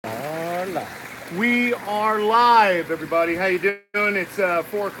live. We are live, everybody. How you doing? It's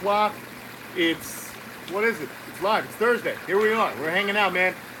 4 o'clock. What is it? It's live. It's Thursday. Here we are. We're hanging out,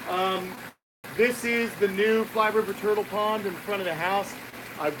 man. This is the new Fly River Turtle Pond in front of the house.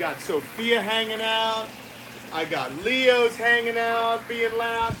 I've got Sophia hanging out. I got Leo's hanging out, being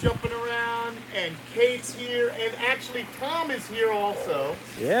loud, jumping around, and Kate's here, and actually Tom is here also.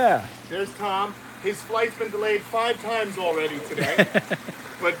 Yeah. There's Tom. His flight's been delayed 5 times already today,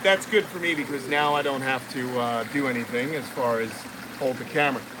 but that's good for me because now I don't have to do anything as far as hold the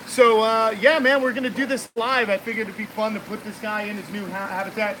camera. So yeah, man, we're gonna do this live. I figured it'd be fun to put this guy in his new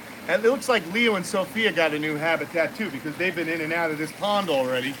habitat. And it looks like Leo and Sophia got a new habitat too because they've been in and out of this pond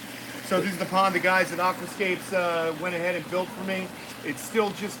already. So this is the pond the guys at Aquascapes went ahead and built for me. It's still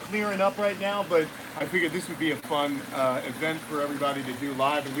just clearing up right now, but I figured this would be a fun event for everybody to do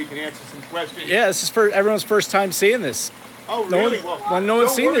live, and we can answer some questions. Yeah, this is for everyone's first time seeing this. Oh, really? No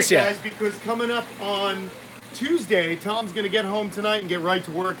one's seen this yet. Guys, because coming up on Tuesday, Tom's going to get home tonight and get right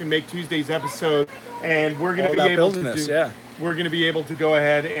to work and make Tuesday's episode, and we're going to be able to do. Yeah. We're going to be able to go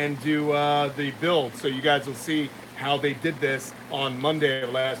ahead and do the build, so you guys will see how they did this on Monday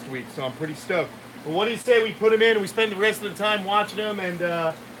of last week. So I'm pretty stoked. But what do you say we put him in and we spend the rest of the time watching him and,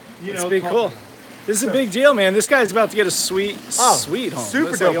 you know. It's pretty cool. This is a big deal, man. This guy's about to get a sweet home.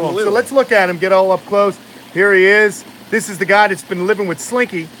 Super dope home. So let's look at him, get all up close. Here he is. This is the guy that's been living with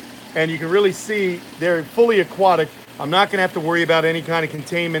Slinky, and you can really see they're fully aquatic. I'm not going to have to worry about any kind of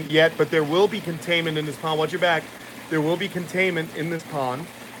containment yet, but there will be containment in this pond. Watch your back. There will be containment in this pond.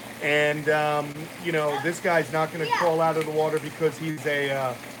 And, you know, this guy's not going to crawl out of the water because he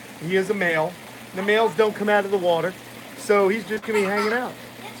is a male. The males don't come out of the water, so he's just going to be hanging out.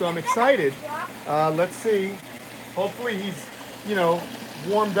 So I'm excited. Let's see. Hopefully he's, you know,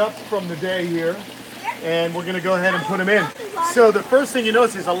 warmed up from the day here. And we're going to go ahead and put him in. So the first thing you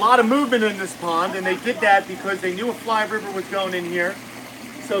notice is a lot of movement in this pond, and they did that because they knew a fly river was going in here.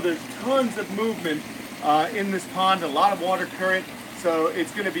 So there's tons of movement in this pond, a lot of water current. So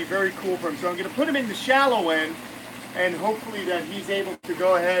it's going to be very cool for him. So I'm going to put him in the shallow end, and hopefully that he's able to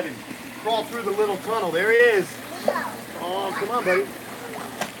go ahead and crawl through the little tunnel. There he is. Oh, come on, buddy.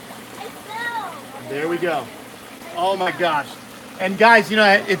 There we go. Oh my gosh. And guys, you know,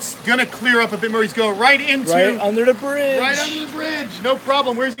 it's gonna clear up a bit more. He's going right under the bridge. Right under the bridge. No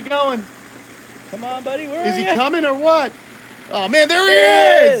problem. Where's he going? Come on, buddy. Where is he coming or what? Oh man, there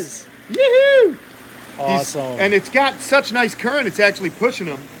he is. Yoo-hoo! Awesome. And it's got such nice current, it's actually pushing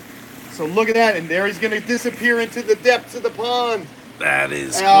him. So look at that, and there he's gonna disappear into the depths of the pond. That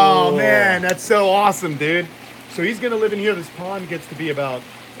is cool. Oh man, that's so awesome, dude. So he's gonna live in here. This pond gets to be about,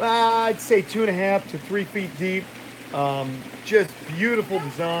 I'd say 2.5 to 3 feet deep. Just beautiful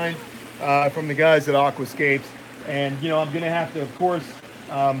design from the guys at Aquascapes. And you know, I'm gonna have to, of course,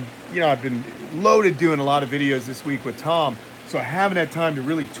 you know, I've been loaded doing a lot of videos this week with Tom, so I haven't had time to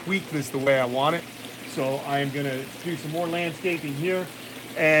really tweak this the way I want it. So I am gonna do some more landscaping here,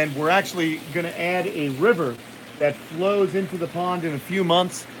 and we're actually gonna add a river that flows into the pond in a few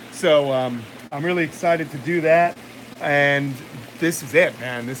months. So I'm really excited to do that. And this is it,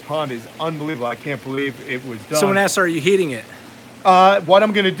 man. This pond is unbelievable. I can't believe it was done. Someone asked, are you heating it? What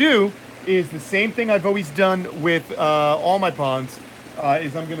I'm going to do is the same thing I've always done with all my ponds,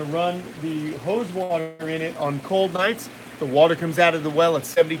 is I'm going to run the hose water in it on cold nights. The water comes out of the well at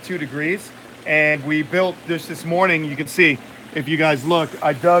 72 degrees. And we built this morning. You can see, if you guys look,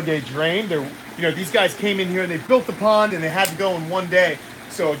 I dug a drain. You know, these guys came in here and they built the pond and they had to go in one day.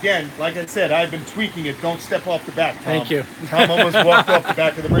 So again, like I said, I've been tweaking it. Don't step off the back, Tom. Thank you. Tom almost walked off the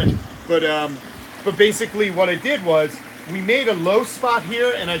back of the bridge. But basically what I did was we made a low spot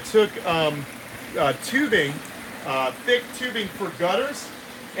here, and I took tubing, thick tubing for gutters.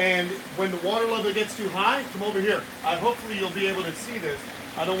 And when the water level gets too high, come over here. Hopefully you'll be able to see this.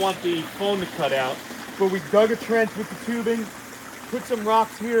 I don't want the phone to cut out. But we dug a trench with the tubing, put some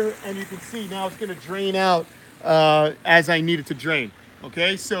rocks here, and you can see now it's going to drain out as I need it to drain.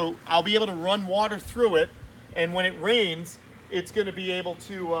 Okay, so I'll be able to run water through it, and when it rains, it's going to be able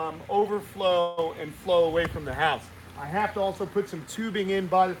to overflow and flow away from the house. I have to also put some tubing in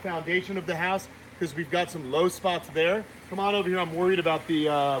by the foundation of the house because we've got some low spots there. Come on over here. I'm worried about the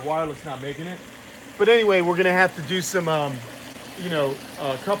wireless not making it. But anyway, we're going to have to do some, you know,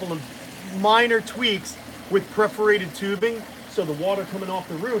 a couple of minor tweaks with perforated tubing. So the water coming off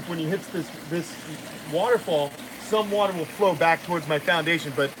the roof, when he hits this waterfall, some water will flow back towards my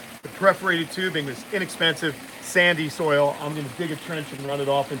foundation, but the perforated tubing is inexpensive, sandy soil. I'm going to dig a trench and run it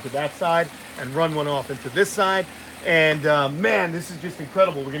off into that side and run one off into this side. And man, this is just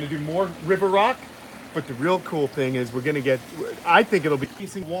incredible. We're going to do more river rock But the real cool thing is we're gonna get, I think it'll be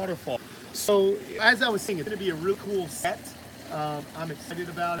facing waterfall. So as I was saying, it's gonna be a real cool set. I'm excited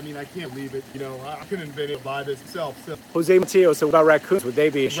about it. I mean, I can't believe it. You know, I couldn't have been able to buy this myself. So Jose Matteo, so what about raccoons? Would they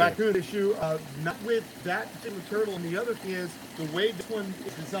be a issue? raccoon issue, not with that particular turtle. And the other thing is the way this one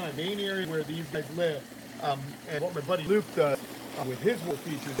is designed, main area where these guys live, and what my buddy Luke does with his water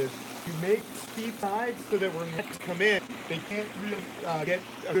features is you make steep sides so that when nets come in, they can't really get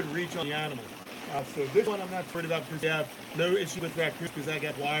a good reach on the animal. So this one I'm not worried about because they have no issue with raccoons because I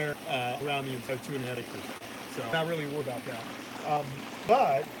got wire around the inside 2.5 acres. So I'm not really worried about that.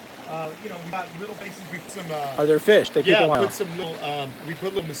 But you know, we got little places. We put some. Are there fish? They keep them put wild. some little. We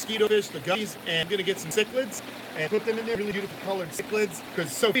put little mosquito fish, the guppies, and we're gonna get some cichlids and put them in there. Really beautiful colored cichlids.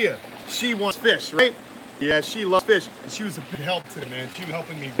 Because Sophia, she wants fish, right? Yeah, she loves fish. And she was a big help to me, man. She was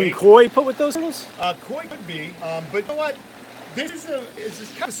helping me. Can koi put with those turtles? Koi could be, but you know what? This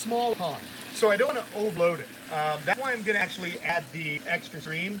is kind of small pond, so I don't want to overload it. That's why I'm gonna actually add the extra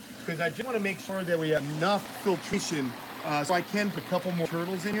stream because I just want to make sure that we have enough filtration. So I can put a couple more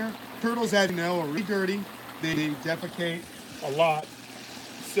turtles in here. Turtles, as you know, are really dirty. They defecate a lot.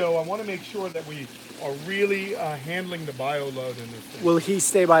 So I want to make sure that we are really handling the bio load in this thing. Will he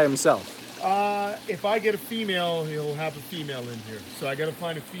stay by himself? If I get a female, he'll have a female in here. So I got to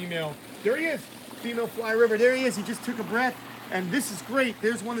find a female. There he is, female fly river. There he is. He just took a breath. And this is great.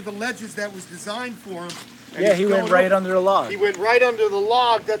 There's one of the ledges that was designed for him. And Yeah, he went right under the log. He went right under the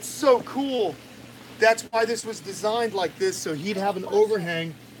log. That's so cool. That's why this was designed like this, so he'd have an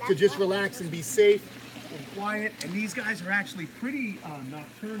overhang to just relax and be safe and quiet. And these guys are actually pretty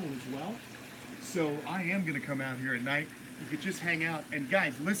nocturnal as well. So I am gonna come out here at night. We could just hang out. And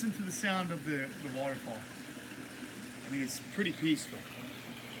guys, listen to the sound of the waterfall. I mean, it's pretty peaceful.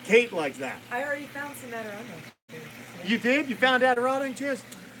 Kate likes that. I already found some Adirondack. You did? You found Adirondack chairs?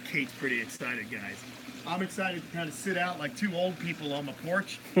 Kate's pretty excited, guys. I'm excited to kind of sit out like two old people on my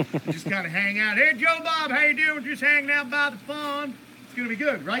porch. Just kind of hang out. Hey, Joe Bob, how you doing? Just hanging out by the pond. It's going to be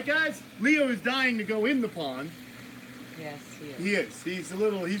good, right, guys? Leo is dying to go in the pond. Yes, he is. He is.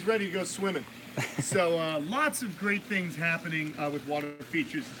 He's ready to go swimming. So lots of great things happening with water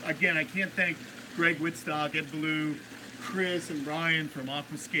features. Again, I can't thank Greg Wittstock, Ed Blue, Chris, and Ryan from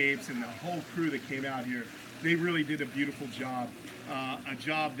Aquascapes and the whole crew that came out here. They really did a beautiful job. A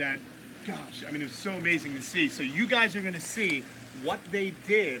job that, gosh, I mean, it was so amazing to see. So you guys are going to see what they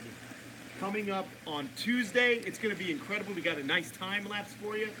did coming up on Tuesday. It's going to be incredible. We got a nice time lapse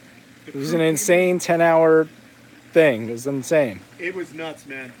for you. It was an insane 10-hour thing. It was insane. It was nuts,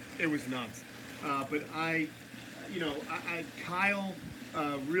 man. It was nuts. But Kyle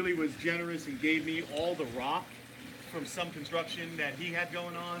really was generous and gave me all the rock from some construction that he had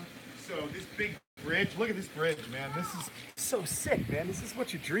going on. So this big bridge, look at this bridge, man. This is so sick, man. This is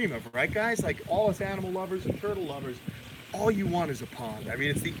what you dream of, right, guys? Like all us animal lovers and turtle lovers, all you want is a pond. I mean,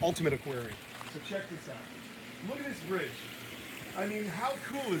 it's the ultimate aquarium. So check this out. Look at this bridge. I mean, how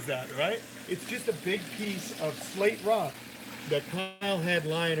cool is that, right? It's just a big piece of slate rock that Kyle had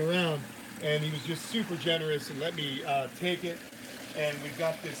lying around, and he was just super generous and let me take it. And we've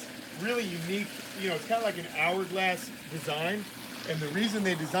got this really unique, it's kind of like an hourglass design. And the reason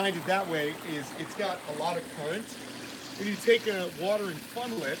they designed it that way is it's got a lot of current. When you take water and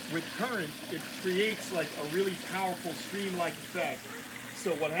funnel it with current, it creates like a really powerful stream-like effect.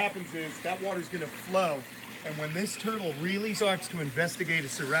 So what happens is that water's going to flow, and when this turtle really starts to investigate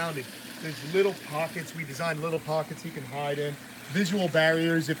its surroundings, there's little pockets. We designed little pockets he can hide in. Visual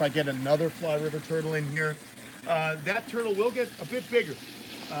barriers if I get another fly river turtle in here. That turtle will get a bit bigger.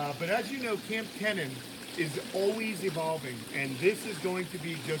 But as you know, Kamp Kenan is always evolving, and this is going to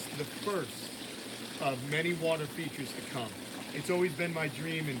be just the first of many water features to come. It's always been my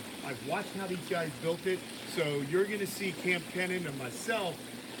dream, and I've watched how these guys built it. So you're going to see Kamp Kenan and myself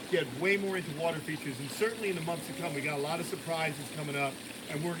get way more into water features, and certainly in the months to come, we got a lot of surprises coming up,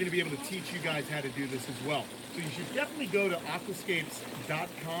 and we're going to be able to teach you guys how to do this as well. So you should definitely go to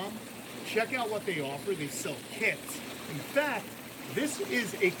aquascapes.com, check out what they offer. They sell kits. In fact, this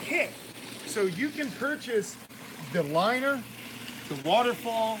is a kit. So you can purchase the liner, the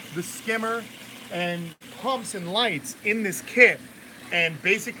waterfall, the skimmer, and pumps and lights in this kit. And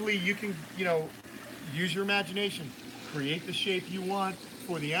basically you can, use your imagination, create the shape you want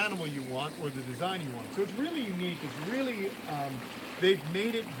for the animal you want or the design you want. So it's really unique. It's really, they've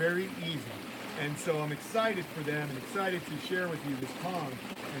made it very easy. And so I'm excited for them and excited to share with you this pond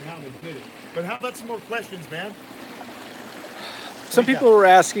and how they did it. But how about some more questions, man? Some people were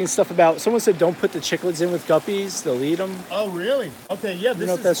asking stuff about, someone said don't put the cichlids in with guppies, they'll eat them. Oh, really? Okay, yeah, this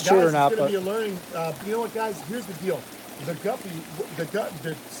know if that's true or not, going to but be a learning. You know what, guys? Here's the deal. The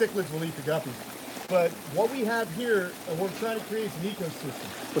cichlids will eat the guppies. But what we have here, we're trying to create an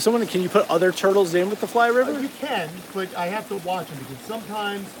ecosystem. Well, can you put other turtles in with the fly river? You can, but I have to watch them because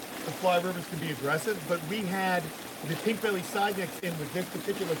sometimes the fly rivers can be aggressive. But we had the pink belly side necks in with this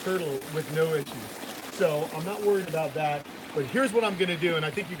particular turtle with no issues. So I'm not worried about that. But here's what I'm gonna do, and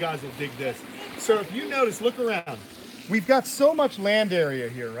I think you guys will dig this. So if you notice, look around. We've got so much land area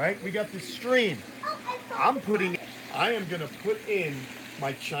here, right? We got this stream. I am gonna put in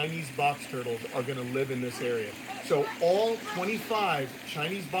my Chinese box turtles are gonna live in this area. So all 25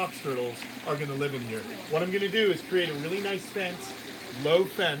 Chinese box turtles are gonna live in here. What I'm gonna do is create a really nice fence, low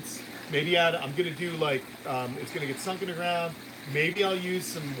fence. Maybe I'm gonna do like, it's gonna get sunk in the ground. Maybe I'll use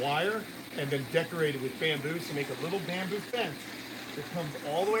some wire and then decorate it with bamboo, so make a little bamboo fence that comes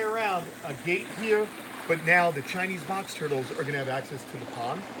all the way around, a gate here. But now the Chinese box turtles are gonna have access to the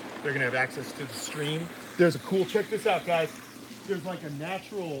pond. They're gonna have access to the stream. There's a cool, check this out, guys. There's like a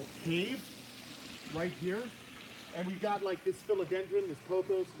natural cave right here. And we've got like this philodendron, this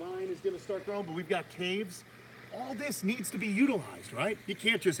pothos vine is gonna start growing, but we've got caves. All this needs to be utilized, right? You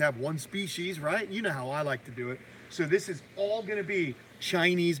can't just have one species, right? You know how I like to do it. So this is all gonna be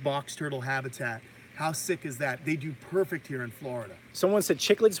Chinese box turtle habitat. How sick is that? They do perfect here in Florida. Someone said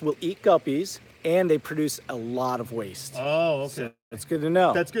cichlids will eat guppies and they produce a lot of waste. Oh, okay. So that's good to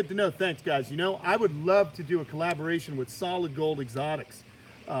know. That's good to know. Thanks, guys. You know, I would love to do a collaboration with Solid Gold Exotics,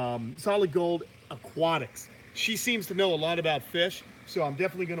 Solid Gold Aquatics. She seems to know a lot about fish, so I'm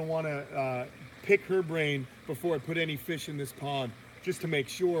definitely going to want to pick her brain before I put any fish in this pond, just to make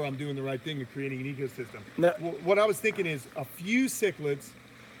sure I'm doing the right thing and creating an ecosystem. No. What I was thinking is a few cichlids.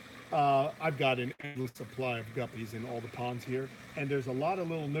 I've got an endless supply of guppies in all the ponds here, and there's a lot of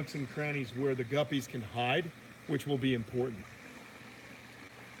little nooks and crannies where the guppies can hide, which will be important.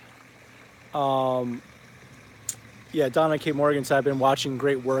 Yeah, Donna K. Morgan said, I've been watching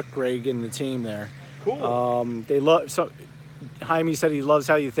great work, Greg and the team there. Cool. They love, so Jaime said he loves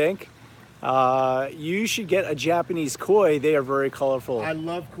how you think. You should get a Japanese koi. They are very colorful. I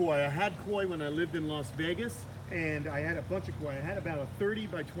love koi. I had koi when I lived in Las Vegas, and I had a bunch of koi. I had about a 30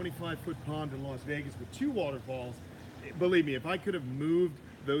 by 25 foot pond in Las Vegas with 2 waterfalls. Believe me, if I could have moved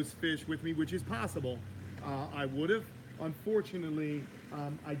those fish with me, which is possible, I would have. Unfortunately,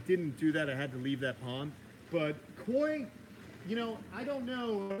 I didn't do that. I had to leave that pond. But koi, you know, I don't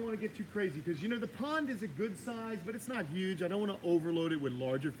know. I don't want to get too crazy because, you know, the pond is a good size, but it's not huge. I don't want to overload it with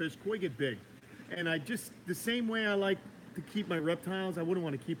larger fish. Koi get big. And I just, the same way I like to keep my reptiles, I wouldn't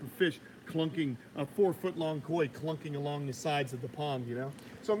want to keep a fish clunking, a 4 foot long koi clunking along the sides of the pond, you know?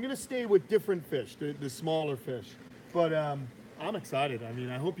 So I'm going to stay with different fish, the smaller fish. But I'm excited. I mean,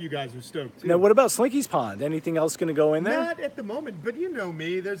 I hope you guys are stoked too. Now, what about Slinky's Pond? Anything else going to go in there? Not at the moment, but you know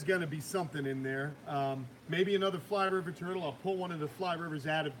me, there's going to be something in there. Maybe another fly river turtle. I'll pull one of the fly rivers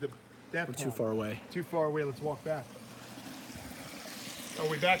out of that We're pond. too far away. Too far away. Let's walk back. Are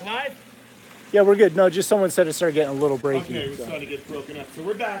we back live? Yeah, we're good. No, just someone said it started getting a little breaky. Okay, we're so. starting to get broken up. So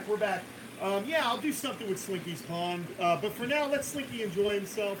we're back. We're back. Yeah, I'll do something with Slinky's pond. But for now, let Slinky enjoy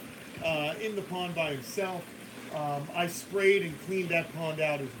himself in the pond by himself. I sprayed and cleaned that pond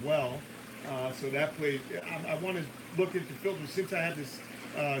out as well. So that place, I want to look into filters. Since I have this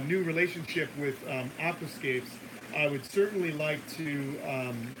new relationship with aquascapes, I would certainly like to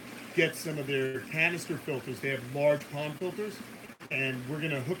get some of their canister filters. They have large pond filters, and we're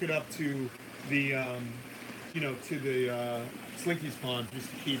going to hook it up to the, Slinky's pond just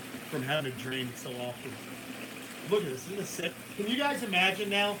to keep from having it drain so often. Look at this, isn't this sick? Can you guys imagine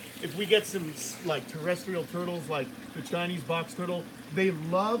now if we get some like terrestrial turtles like the Chinese box turtle? They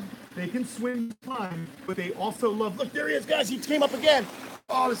can swim fine, but they also love, look, there he is, guys, he came up again.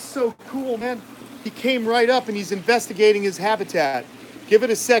 Oh, this is so cool, man. He came right up and he's investigating his habitat. Give it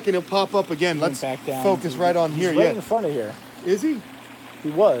a second, he'll pop up again. Let's back down. focus right on here. He's right Yeah, in front of here. is he? He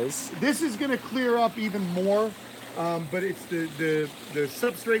was. This is gonna clear up even more. But it's the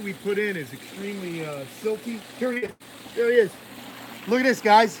substrate we put in is extremely silky. Here he is. There he is. Look at this,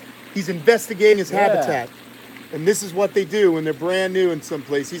 guys. He's investigating his habitat. And this is what they do when they're brand new in some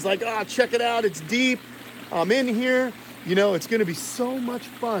place. He's like, check it out. It's deep. I'm in here. You know, it's going to be so much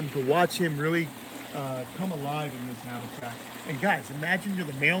fun to watch him really come alive in this habitat. And guys, imagine you're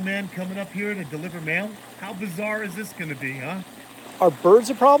the mailman coming up here to deliver mail. How bizarre is this going to be, huh? Are birds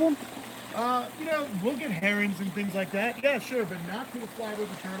a problem? We'll get herons and things like that. Yeah, sure, but not for the fly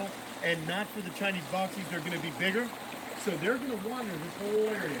river turtle and not for the Chinese boxies. They're going to be bigger. So they're going to wander this whole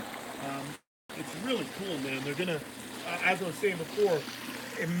area. It's really cool, man. They're going to, as I was saying before,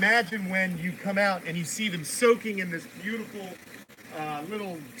 imagine when you come out and you see them soaking in this beautiful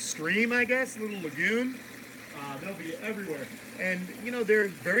little stream, I guess, little lagoon. They'll be everywhere. And, you know, they're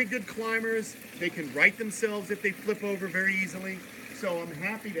very good climbers. They can right themselves if they flip over very easily. So I'm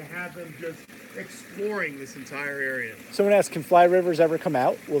happy to have them just exploring this entire area. Someone asked, can fly rivers ever come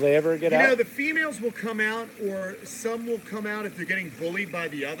out? Will they ever get out? You know, the females will come out, or some will come out if they're getting bullied by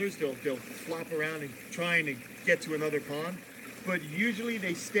the others. They'll flop around and trying to get to another pond. But usually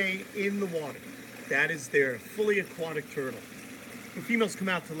they stay in the water. That is their fully aquatic turtle. The females come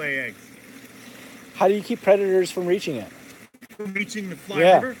out to lay eggs. How do you keep predators from reaching it? Reaching the Fly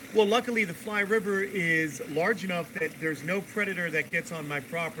Yeah. River? Well, luckily the Fly River is large enough that there's no predator that gets on my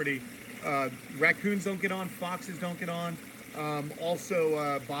property. Raccoons don't get on, foxes don't get on.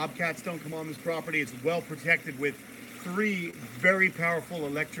 Also, bobcats don't come on this property. It's well protected with 3 very powerful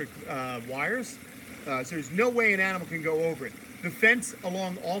electric wires. So there's no way an animal can go over it. The fence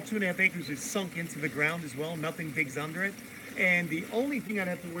along all 2.5 acres is sunk into the ground as well. Nothing digs under it. And the only thing I'd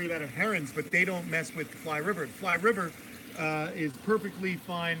have to worry about are herons, but they don't mess with the Fly River. The Fly River is perfectly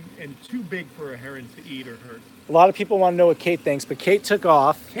fine and too big for a heron to eat or hurt. A lot of people want to know what Kate thinks, but Kate took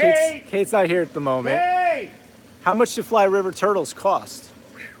off. Kate! Kate's not here at the moment. Hey! How much do Fly River turtles cost?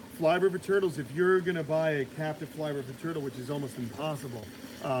 Fly River turtles, if you're going to buy a captive Fly River turtle, which is almost impossible,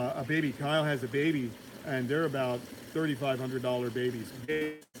 a baby, Kyle has a baby, and they're about $3,500 babies.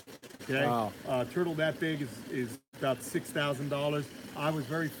 Okay? Wow. Turtle that big is about $6,000. I was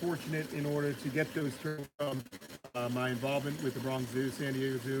very fortunate in order to get those turtles from my involvement with the Bronx Zoo, San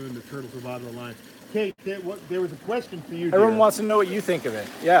Diego Zoo, and the Turtle Survival Alliance. Kate, there was a question for you. Everyone dear. wants to know what you think of it.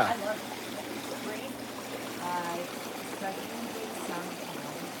 Yeah. I love it. Great. Especially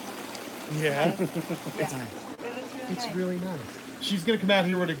the Yeah? It looks It's really nice. really nice. She's going to come out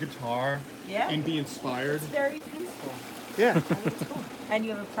here with a guitar Yeah. and be inspired. It's very peaceful. Yeah. I think it's cool. And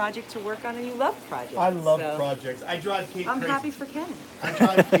you have a project to work on, and you love projects. I love so projects. I drive Kate I'm crazy. happy for Ken. I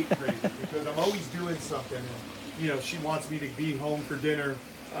drive Kate crazy because I'm always doing something. And, you know, she wants me to be home for dinner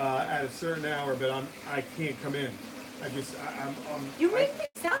at a certain hour, but I can't come in. You make me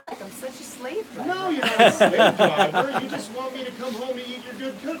sound like I'm such a slave driver. No, you're not a slave driver. You just want me to come home and eat your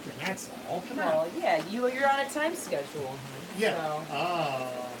good cooking. That's all. Come on. Well, yeah, you're on a time schedule. Honey. Yeah.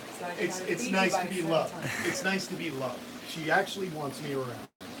 So I It's try to feed you nice by to be a certain loved. time. It's nice to be loved. She actually wants me around.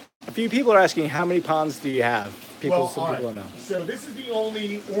 A few people are asking, how many ponds do you have? Some all people right. don't know. So this is the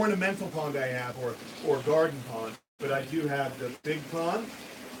only ornamental pond I have, or garden pond. But I do have the big pond,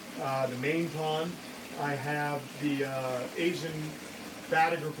 the main pond. I have the Asian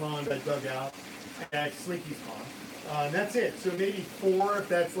Badiger pond I dug out, and I have Slinky's pond. And that's it. So maybe 4 if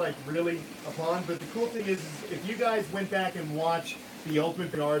that's like really a pond. But the cool thing is if you guys went back and watched the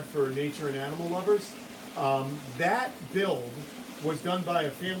Ultimate Yard for Nature and Animal Lovers, that build was done by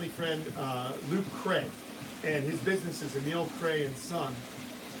a family friend, Luke Cray, and his business is Emil Cray and Son.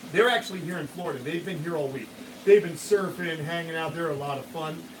 They're actually here in Florida. They've been here all week. They've been surfing, hanging out. They're a lot of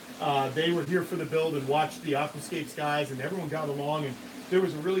fun. They were here for the build and watched the aquascapes guys, and everyone got along. And there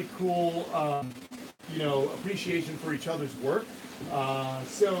was a really cool, appreciation for each other's work.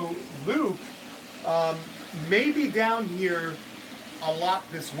 So Luke may be down here a lot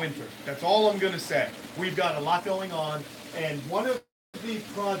this winter. That's all I'm going to say. We've got a lot going on, and one of the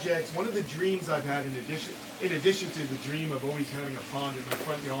projects, one of the dreams I've had in addition to the dream of always having a pond in my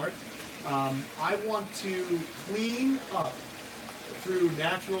front yard, I want to clean up through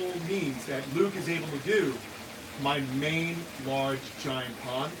natural means that Luke is able to do my main large giant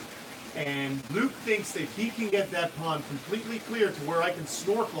pond. And Luke thinks that he can get that pond completely clear to where I can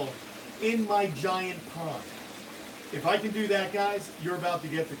snorkel in my giant pond. If I can do that, guys, you're about to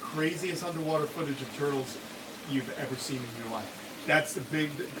get the craziest underwater footage of turtles you've ever seen in your life. That's the big,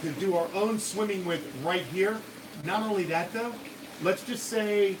 to do our own swimming with right here. Not only that though, let's just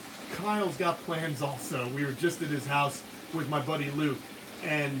say Kyle's got plans also. We were just at his house with my buddy Luke,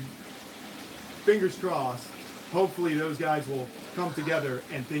 and fingers crossed, hopefully those guys will come together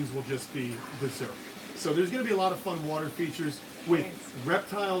and things will just be berserk. So there's going to be a lot of fun water features with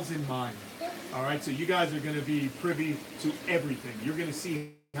reptiles in mind. All right, so you guys are going to be privy to everything. You're going to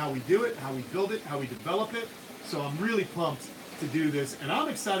see how we do it, how we build it, how we develop it. So I'm really pumped to do this, and I'm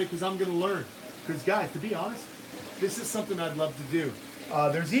excited because I'm going to learn. Because guys, to be honest, this is something I'd love to do.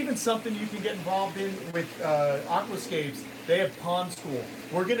 There's even something you can get involved in with aquascapes. They have pond school.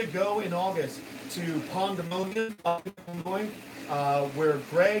 We're going to go in August to Pandemonium, Illinois, where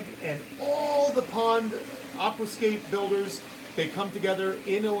Greg and all the pond aquascape builders, they come together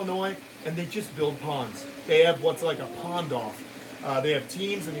in Illinois and they just build ponds. They have what's like a pond off. They have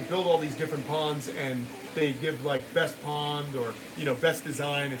teams and they build all these different ponds, and they give like best pond or, you know, best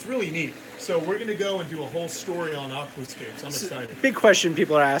design. It's really neat. So we're going to go and do a whole story on aquascapes. I'm excited. Big question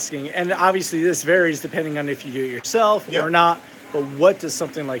people are asking, and obviously this varies depending on if you do it yourself Yep. or not, but what does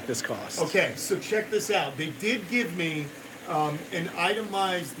something like this cost? Okay, so check this out. They did give me an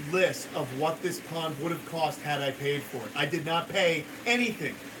itemized list of what this pond would have cost had I paid for it. I did not pay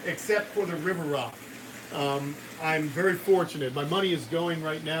anything except for the river rock. I'm very fortunate. My money is going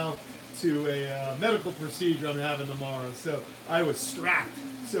right now to a medical procedure I'm having tomorrow, so I was strapped.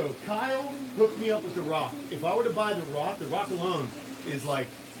 So Kyle hooked me up with the rock. If I were to buy the rock alone is like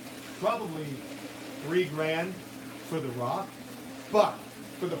probably $3,000 for the rock. But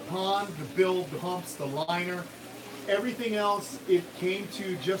for the pond, the build, the pumps, the liner, everything else, it came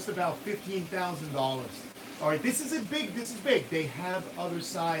to just about $15,000. All right, this is big. They have other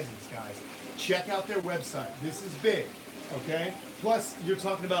sizes, guys. Check out their website. This is big, okay? Plus, you're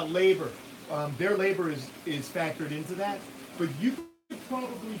talking about labor. Their labor is factored into that. But you could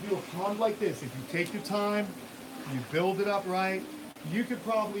probably do a pond like this. If you take your time, you build it up right, you could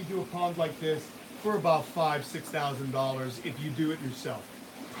probably do a pond like this for about $5,000-$6,000 if you do it yourself.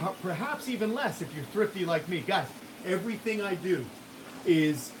 Perhaps even less if you're thrifty like me. Guys, everything I do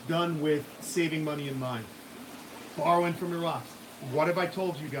is done with saving money in mind. Borrowing from the rocks. What have I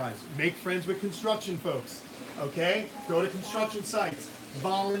told you guys? Make friends with construction folks, okay? Go to construction sites.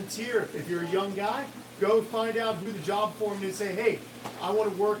 Volunteer. If you're a young guy, go find out who the job foreman is. Say, hey, I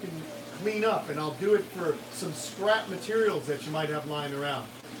want to work and clean up, and I'll do it for some scrap materials that you might have lying around.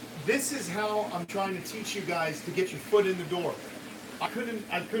 This is how I'm trying to teach you guys to get your foot in the door. I couldn't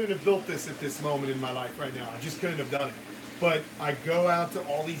have built this at this moment in my life right now. I just couldn't have done it. But I go out to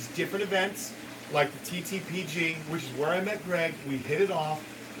all these different events, like the TTPG, which is where I met Greg. We hit it off.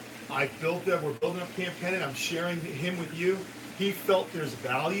 We're building up Kamp Kenan. I'm sharing him with you. He felt there's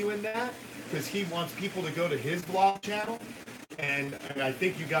value in that because he wants people to go to his vlog channel. And I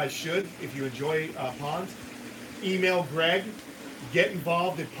think you guys should if you enjoy ponds. Email Greg. Get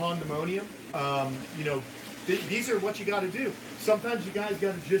involved at Pondemonium. You know, these are what you got to do. Sometimes you guys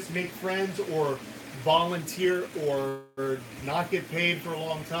got to just make friends or volunteer or not get paid for a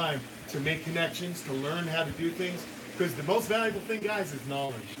long time to make connections, to learn how to do things. Because the most valuable thing, guys, is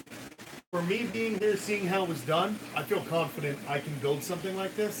knowledge. For me being here, seeing how it was done, I feel confident I can build something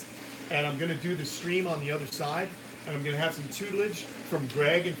like this. And I'm going to do the stream on the other side. And I'm going to have some tutelage from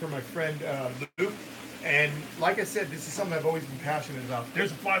Greg and from my friend Luke. And like I said, this is something I've always been passionate about.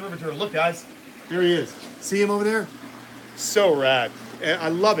 There's a fly river turtle. Look, guys. There he is. See him over there? So rad. And I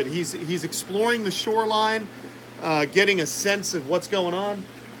love it. He's exploring the shoreline, getting a sense of what's going on.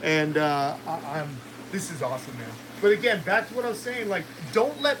 And this is awesome, man. But again, back to what I was saying, like,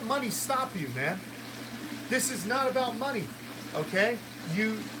 don't let money stop you, man. This is not about money, okay?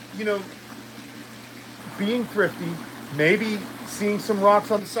 You know, being thrifty, maybe seeing some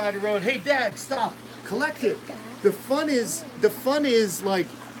rocks on the side of the road. Hey, Dad, stop. Collect it. The fun is like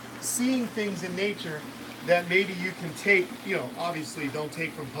seeing things in nature that maybe you can take, you know, obviously don't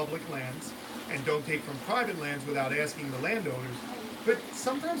take from public lands and don't take from private lands without asking the landowners. But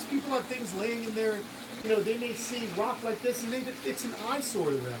sometimes people have things laying in there, you know, they may see rock like this and it's an eyesore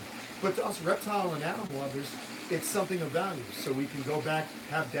to them. But to us reptile and animal lovers, it's something of value. So we can go back,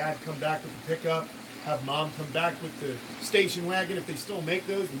 have Dad come back with the pickup, have Mom come back with the station wagon if they still make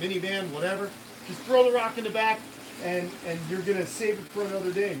those, the minivan, whatever. Just throw the rock in the back and you're gonna save it for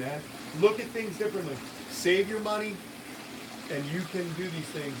another day, man. Look at things differently. Save your money and you can do these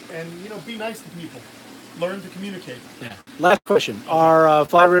things. And, you know, be nice to people. Learn to communicate. Yeah. Last question. Are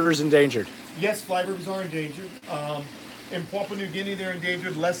fly rivers endangered? Yes, fly rivers are endangered. In Papua New Guinea, they're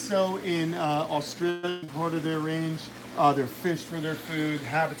endangered. Less so in Australia, part of their range. They're fished for their food,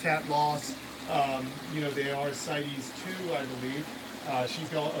 habitat loss. You know, they are CITES too, I believe.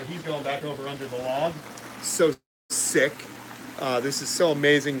 He's going back over under the log. So sick. This is so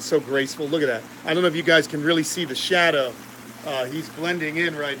amazing, so graceful. Look at that. I don't know if you guys can really see the shadow. He's blending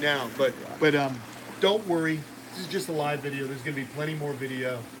in right now, but don't worry. This is just a live video. There's going to be plenty more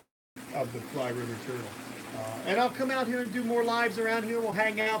video of the fly river turtle. And I'll come out here and do more lives around here. We'll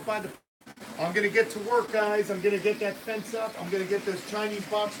hang out by the... I'm going to get to work, guys. I'm going to get that fence up. I'm going to get those Chinese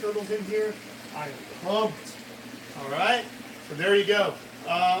box turtles in here. I'm pumped. All right? So there you go.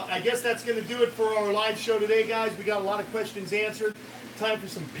 I guess that's going to do it for our live show today, guys. We got a lot of questions answered. Time for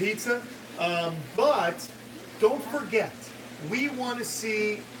some pizza. But don't forget, we want to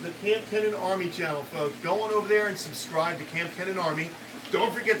see the Kamp Kenan Army channel, folks. Go on over there and subscribe to Kamp Kenan Army.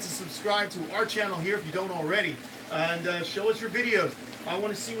 Don't forget to subscribe to our channel here if you don't already. And show us your videos. I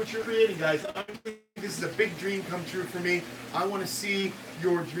want to see what you're creating, guys. I'm This is a big dream come true for me. I want to see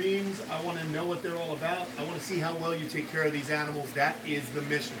your dreams. I want to know what they're all about. I want to see how well you take care of these animals. That is the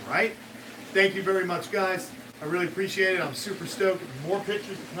mission, right? Thank you very much, guys. I really appreciate it. I'm super stoked. More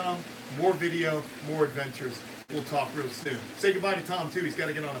pictures to come, more video, more adventures. We'll talk real soon. Say goodbye to Tom, too. He's got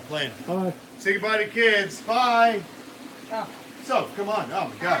to get on a plane. Bye. Say goodbye to kids. Bye. Oh. So, come on. Oh,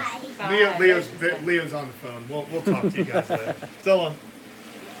 my gosh. Bye. Leo's on the phone. We'll talk to you guys later. So long.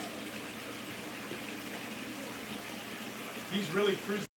 He's really cruising.